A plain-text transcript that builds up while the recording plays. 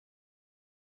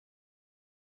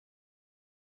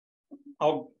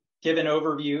I'll give an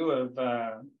overview of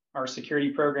our security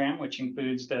program, which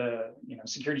includes the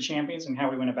security champions and how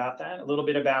we went about that. A little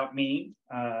bit about me.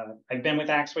 I've been with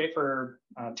Axway for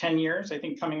 10 years, I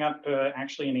think coming up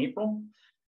actually in April.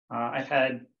 I've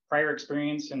had prior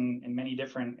experience in many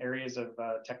different areas of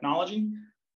technology.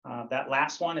 That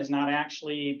last one is not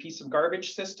actually a piece of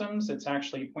garbage systems. It's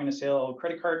actually point of sale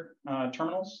credit card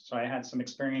terminals. So I had some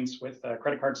experience with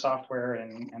credit card software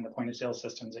and the point of sale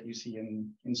systems that you see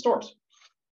in stores.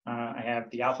 I have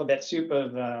the alphabet soup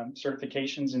of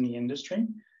certifications in the industry,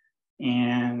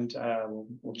 and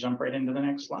we'll jump right into the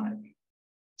next slide.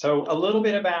 So a little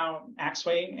bit about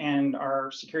Axway and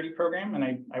our security program,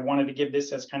 and I wanted to give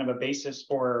this as kind of a basis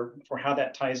for how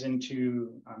that ties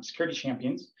into security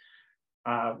champions.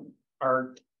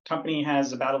 Our company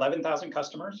has about 11,000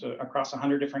 customers across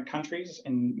 100 different countries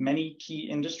in many key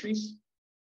industries.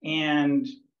 And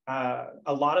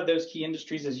a lot of those key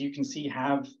industries, as you can see,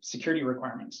 have security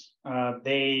requirements.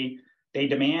 They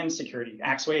demand security.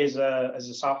 Axway is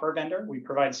a software vendor. We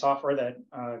provide software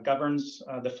that governs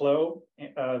the flow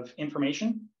of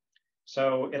information.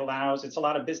 So it's a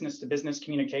lot of business to business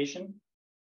communication.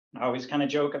 I always kind of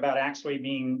joke about Axway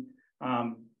being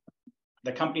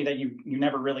the company that you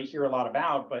never really hear a lot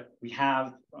about, but we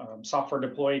have software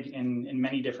deployed in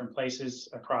many different places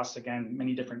across, again,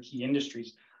 many different key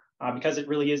industries. Because it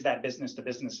really is that business to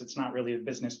business. It's not really a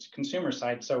business to consumer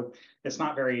side. So it's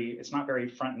not very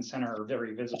front and center or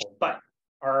very visible. But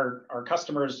our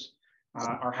customers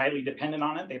are highly dependent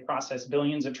on it. They process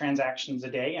billions of transactions a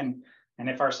day. And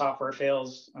if our software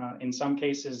fails, in some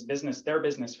cases, their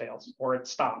business fails or it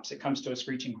stops. It comes to a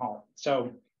screeching halt.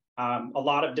 So a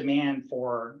lot of demand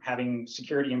for having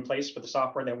security in place for the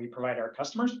software that we provide our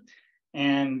customers.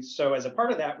 And so as a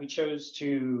part of that, we chose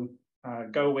to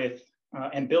go with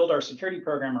and build our security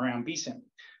program around BSIM,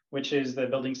 which is the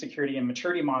Building Security and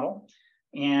Maturity Model.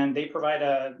 And they provide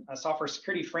a software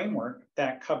security framework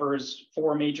that covers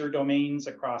 4 major domains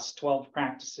across 12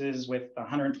 practices with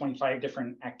 125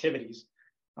 different activities,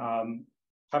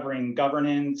 covering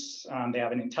governance. They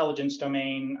have an intelligence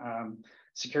domain,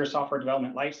 secure software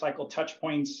development lifecycle, touch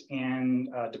points, and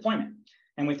deployment.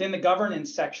 And within the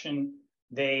governance section,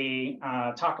 they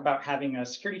talk about having a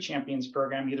security champions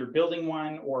program, either building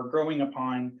one or growing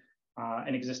upon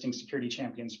an existing security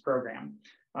champions program.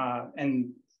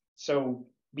 And so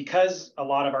because a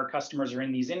lot of our customers are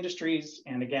in these industries,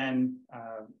 and again,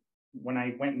 when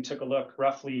I went and took a look,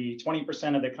 roughly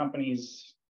 20% of the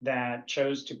companies that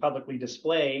chose to publicly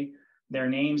display their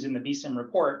names in the BSIM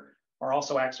report are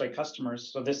also Axway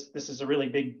customers. So this is a really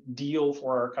big deal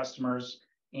for our customers.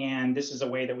 And this is a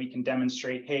way that we can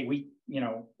demonstrate, hey,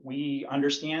 we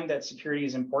understand that security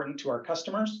is important to our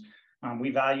customers. We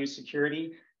value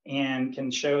security and can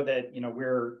show that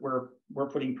we're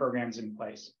putting programs in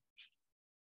place.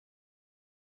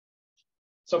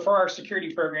 So for our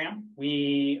security program,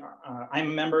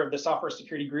 I'm a member of the software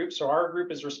security group. So our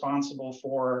group is responsible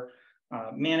for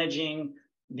managing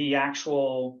the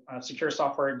actual secure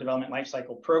software development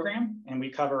lifecycle program. And we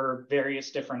cover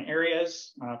various different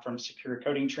areas from secure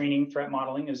coding training. Threat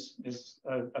modeling is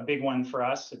a big one for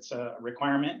us. It's a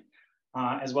requirement,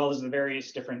 as well as the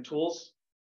various different tools.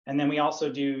 And then we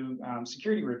also do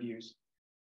security reviews.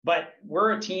 But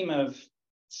we're a team of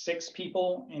 6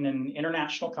 people in an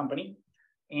international company.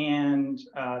 And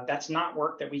that's not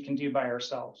work that we can do by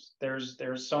ourselves. There's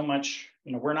so much,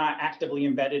 we're not actively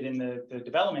embedded in the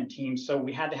development team. So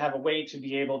we had to have a way to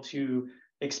be able to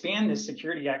expand this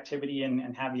security activity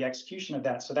and have the execution of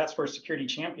that. So that's where security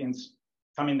champions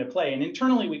come into play. And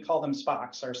internally, we call them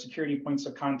SPOCs, our security points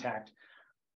of contact.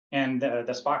 And the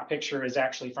SPOC picture is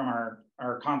actually from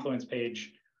our Confluence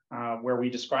page, where we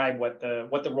describe what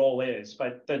the role is.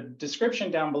 But the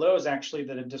description down below is actually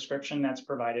the description that's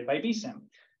provided by BSIM.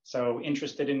 So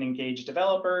interested in engaged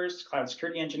developers, cloud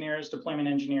security engineers, deployment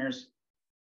engineers.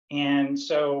 And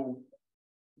so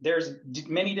there's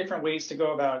many different ways to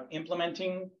go about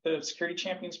implementing the security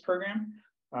champions program.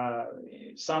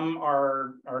 Some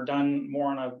are done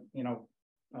more on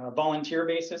a volunteer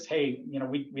basis. Hey,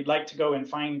 we'd like to go and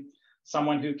find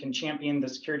someone who can champion the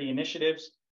security initiatives.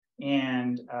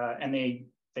 And they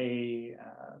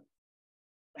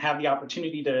have the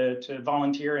opportunity to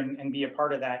volunteer and be a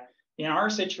part of that. In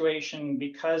our situation,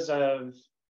 because of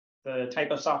the type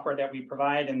of software that we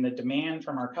provide and the demand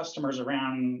from our customers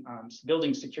around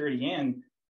building security in,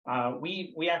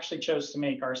 we actually chose to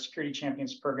make our security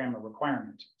champions program a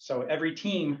requirement. So every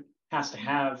team has to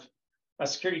have a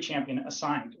security champion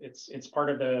assigned. It's part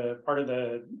of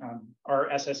our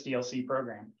SSDLC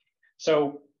program.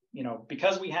 So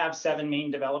because we have 7 main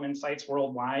development sites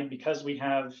worldwide, because we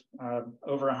have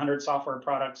over 100 software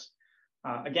products,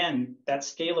 Again, that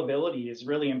scalability is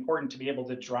really important to be able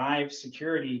to drive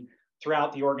security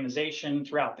throughout the organization,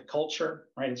 throughout the culture,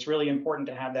 right? It's really important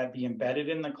to have that be embedded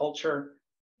in the culture.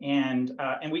 And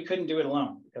we couldn't do it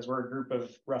alone because we're a group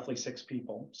of roughly 6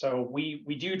 people. So we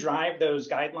do drive those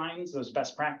guidelines, those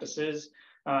best practices,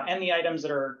 and the items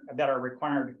that are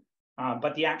required.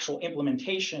 But the actual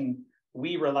implementation,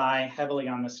 we rely heavily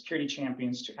on the security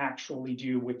champions to actually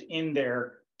do within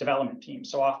their development team.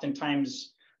 So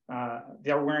oftentimes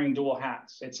they're wearing dual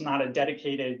hats. It's not a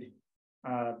dedicated,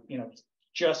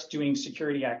 just doing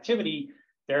security activity.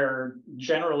 They're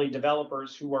generally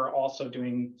developers who are also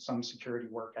doing some security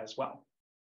work as well.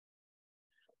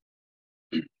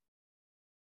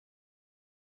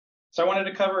 So I wanted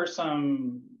to cover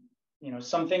some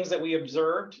things that we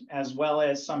observed, as well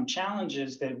as some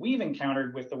challenges that we've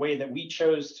encountered with the way that we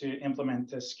chose to implement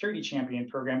the Security Champion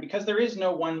program, because there is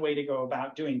no one way to go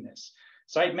about doing this.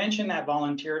 So I mentioned that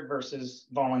volunteered versus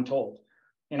voluntold.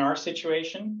 In our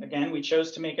situation, again, we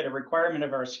chose to make it a requirement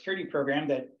of our security program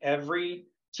that every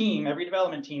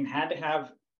development team had to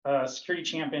have a security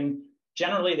champion.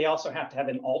 Generally, they also have to have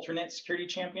an alternate security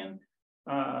champion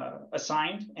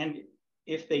assigned. And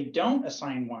if they don't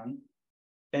assign one,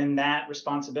 then that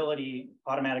responsibility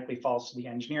automatically falls to the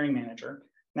engineering manager.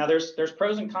 Now, there's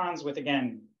pros and cons with,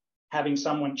 again, having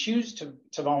someone choose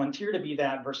to volunteer to be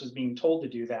that versus being told to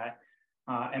do that.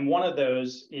 And one of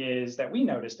those is that we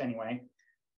noticed anyway,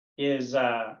 is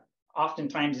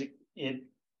oftentimes it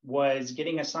was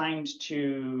getting assigned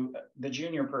to the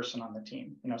junior person on the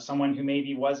team, someone who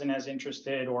maybe wasn't as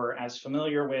interested or as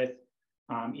familiar with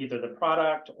either the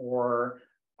product or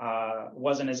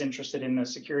wasn't as interested in the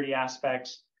security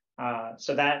aspects.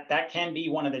 So that can be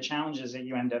one of the challenges that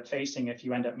you end up facing if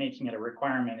you end up making it a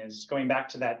requirement, is going back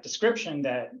to that description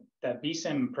that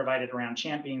BSIM provided around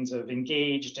champions of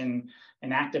engaged and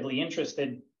actively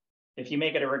interested. If you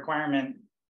make it a requirement,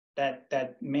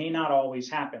 that may not always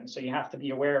happen. So you have to be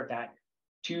aware of that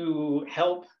to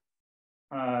help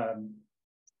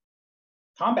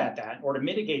combat that, or to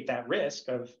mitigate that risk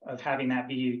of having that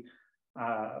be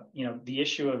the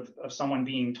issue of someone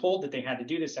being told that they had to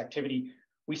do this activity.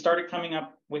 We started coming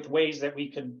up with ways that we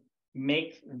could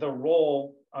make the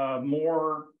role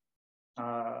more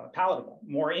palatable,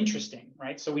 more interesting,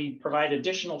 right? So we provide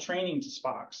additional training to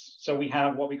SPOCs. So we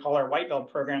have what we call our white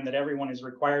belt program that everyone is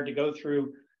required to go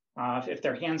through if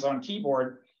they're hands-on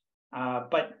keyboard.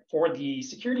 But for the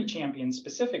security champions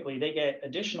specifically, they get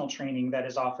additional training that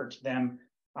is offered to them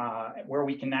where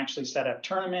we can actually set up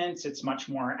tournaments. It's much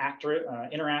more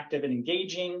interactive and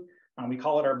engaging. We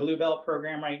call it our blue belt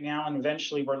program right now. And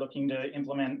eventually we're looking to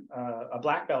implement a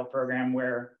black belt program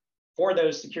where for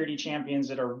those security champions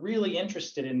that are really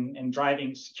interested in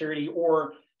driving security,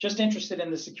 or just interested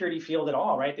in the security field at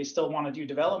all, right? They still want to do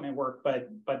development work, but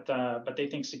they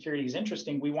think security is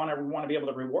interesting. We want to be able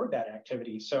to reward that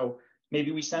activity. So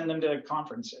maybe we send them to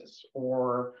conferences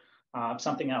or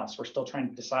something else. We're still trying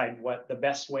to decide what the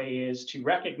best way is to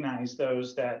recognize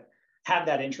those that have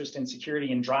that interest in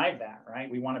security and drive that, right?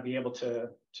 We want to be able to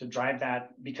drive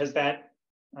that, because that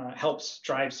helps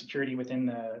drive security within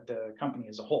the company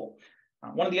as a whole.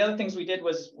 One of the other things we did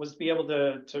was be able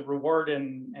to reward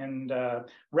and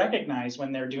recognize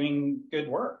when they're doing good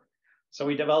work. So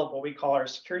we developed what we call our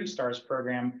Security Stars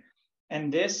program.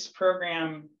 And this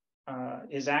program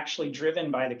is actually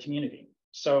driven by the community.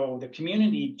 So the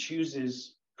community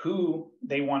chooses who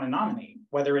they want to nominate,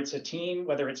 whether it's a team,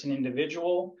 whether it's an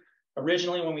individual.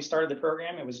 Originally, when we started the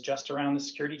program, it was just around the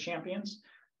security champions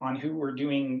on who were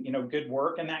doing good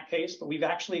work in that case. But we've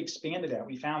actually expanded that.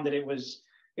 We found that it was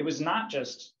not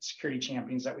just security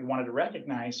champions that we wanted to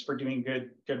recognize for doing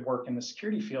good work in the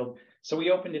security field. So we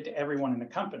opened it to everyone in the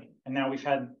company. And now we've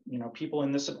had people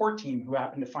in the support team who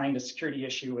happen to find a security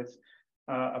issue with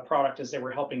a product as they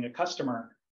were helping a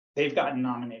customer. They've gotten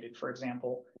nominated, for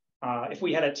example. If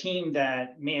we had a team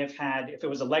that may have had, if it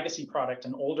was a legacy product,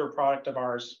 an older product of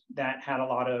ours that had a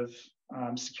lot of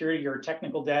security or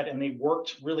technical debt, and they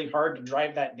worked really hard to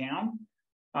drive that down,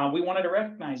 we wanted to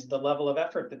recognize the level of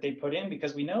effort that they put in,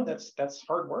 because we know that's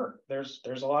hard work. There's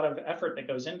a lot of effort that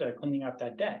goes into cleaning up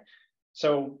that debt.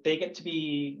 So they get to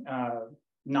be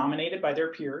nominated by their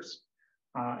peers.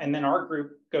 And then our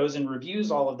group goes and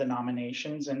reviews all of the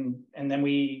nominations, and then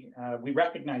we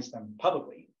recognize them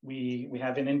publicly. We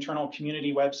have an internal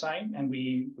community website, and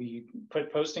we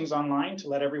put postings online to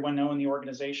let everyone know in the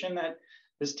organization that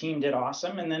this team did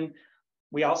awesome. And then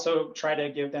we also try to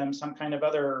give them some kind of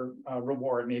other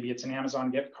reward. Maybe it's an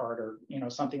Amazon gift card or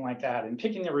something like that. And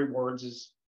picking the rewards is,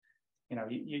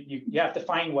 you have to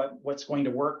find what's going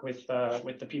to work with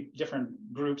the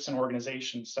different groups and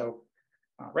organizations. So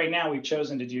Right now, we've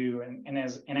chosen to do an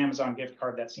Amazon gift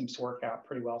card that seems to work out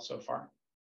pretty well so far.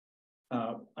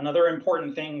 Another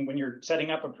important thing when you're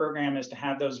setting up a program is to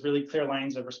have those really clear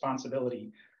lines of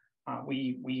responsibility.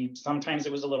 We sometimes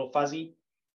it was a little fuzzy.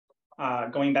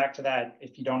 Going back to that,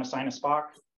 if you don't assign a SPOC,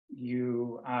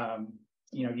 you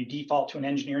default to an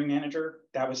engineering manager.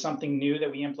 That was something new that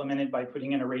we implemented by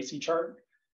putting in a RACI chart,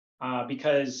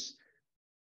 because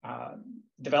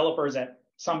developers that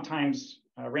sometimes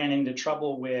ran into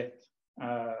trouble with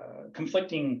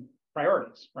conflicting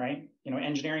priorities, right?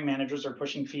 Engineering managers are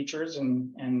pushing features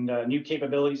and new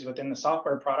capabilities within the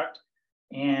software product,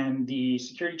 and the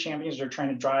security champions are trying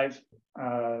to drive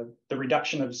the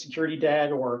reduction of security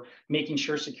debt or making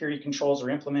sure security controls are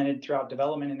implemented throughout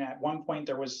development. And at one point,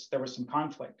 there was some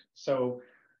conflict. So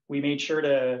we made sure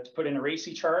to put in a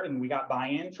RACI chart, and we got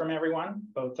buy-in from everyone,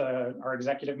 both our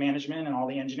executive management and all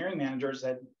the engineering managers,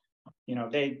 that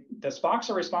the SPOCs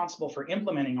are responsible for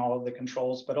implementing all of the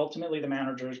controls, but ultimately the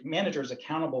managers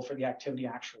accountable for the activity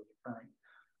actually occurring.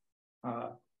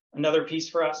 Another piece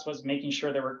for us was making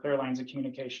sure there were clear lines of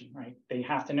communication, right? They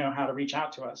have to know how to reach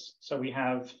out to us. So we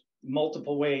have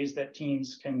multiple ways that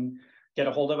teams can get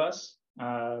a hold of us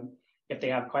if they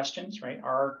have questions, right?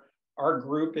 Our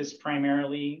group is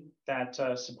primarily that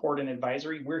support and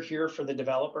advisory. We're here for the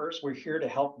developers. We're here to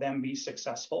help them be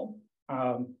successful.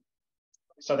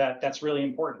 So that's really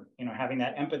important, having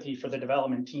that empathy for the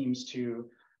development teams to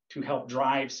help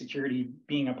drive security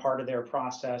being a part of their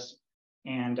process,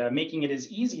 and making it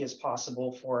as easy as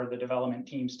possible for the development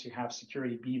teams to have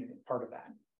security be part of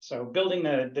that. So building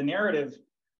the narrative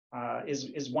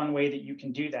is one way that you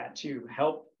can do that, to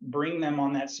help bring them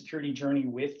on that security journey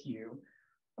with you.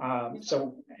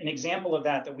 So an example of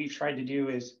that we've tried to do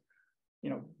is,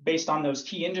 based on those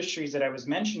key industries that I was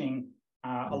mentioning,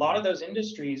 a lot of those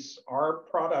industries are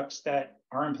products that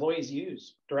our employees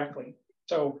use directly.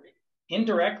 So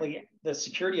indirectly, the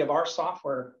security of our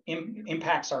software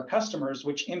impacts our customers,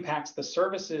 which impacts the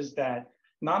services that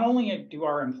not only do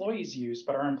our employees use,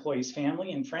 but our employees'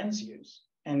 family and friends use.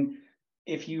 And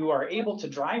if you are able to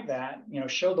drive that,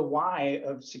 show the why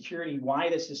of security, why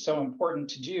this is so important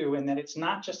to do, and that it's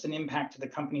not just an impact to the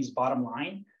company's bottom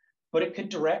line, but it could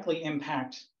directly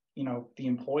impact the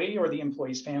employee or the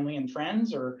employee's family and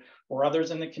friends, or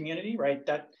others in the community, right?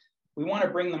 That we want to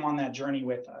bring them on that journey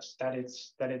with us. That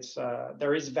it's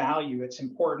there is value, it's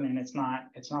important, and it's not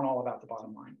all about the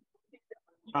bottom line.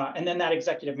 And then that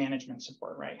executive management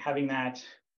support, right? Having that,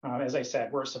 as I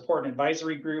said, we're a support and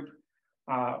advisory group.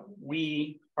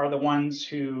 We are the ones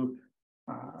who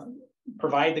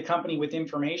provide the company with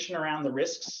information around the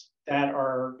risks that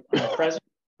are present,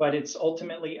 but it's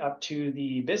ultimately up to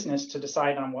the business to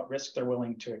decide on what risk they're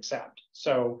willing to accept.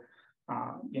 So,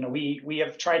 we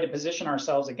have tried to position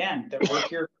ourselves again, that we're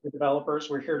here for the developers,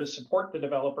 we're here to support the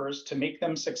developers, to make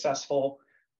them successful.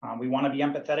 We want to be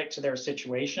empathetic to their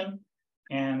situation,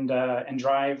 and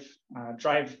drive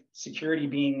security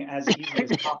being as easy as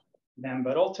possible for them.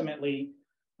 But ultimately,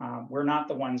 we're not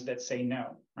the ones that say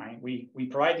no, right? We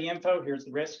provide the info, here's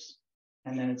the risks,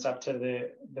 and then it's up to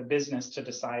the business to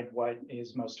decide what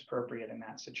is most appropriate in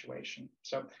that situation.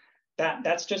 So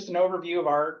that's just an overview of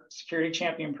our Security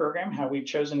Champion program, how we've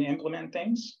chosen to implement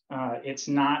things. It's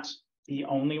not the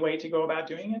only way to go about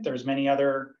doing it. There's many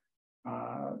other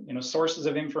sources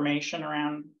of information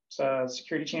around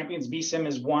Security Champions. VSIM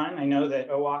is one. I know that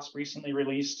OWASP recently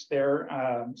released their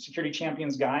Security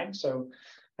Champions guide, so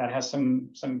that has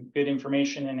some good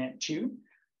information in it too.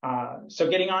 So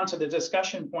getting on to the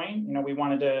discussion point, we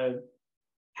wanted to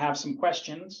have some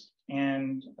questions,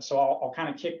 and so I'll kind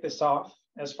of kick this off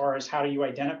as far as how do you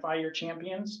identify your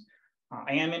champions.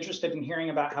 I am interested in hearing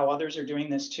about how others are doing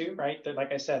this too, right? That,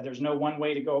 like I said, there's no one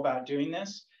way to go about doing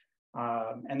this,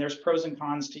 and there's pros and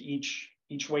cons to each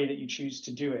way that you choose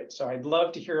to do it. So I'd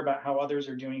love to hear about how others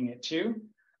are doing it too,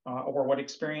 or what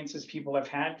experiences people have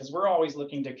had, because we're always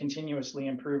looking to continuously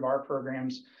improve our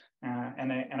programs,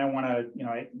 and I want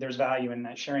to, there's value in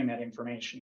that, sharing that information.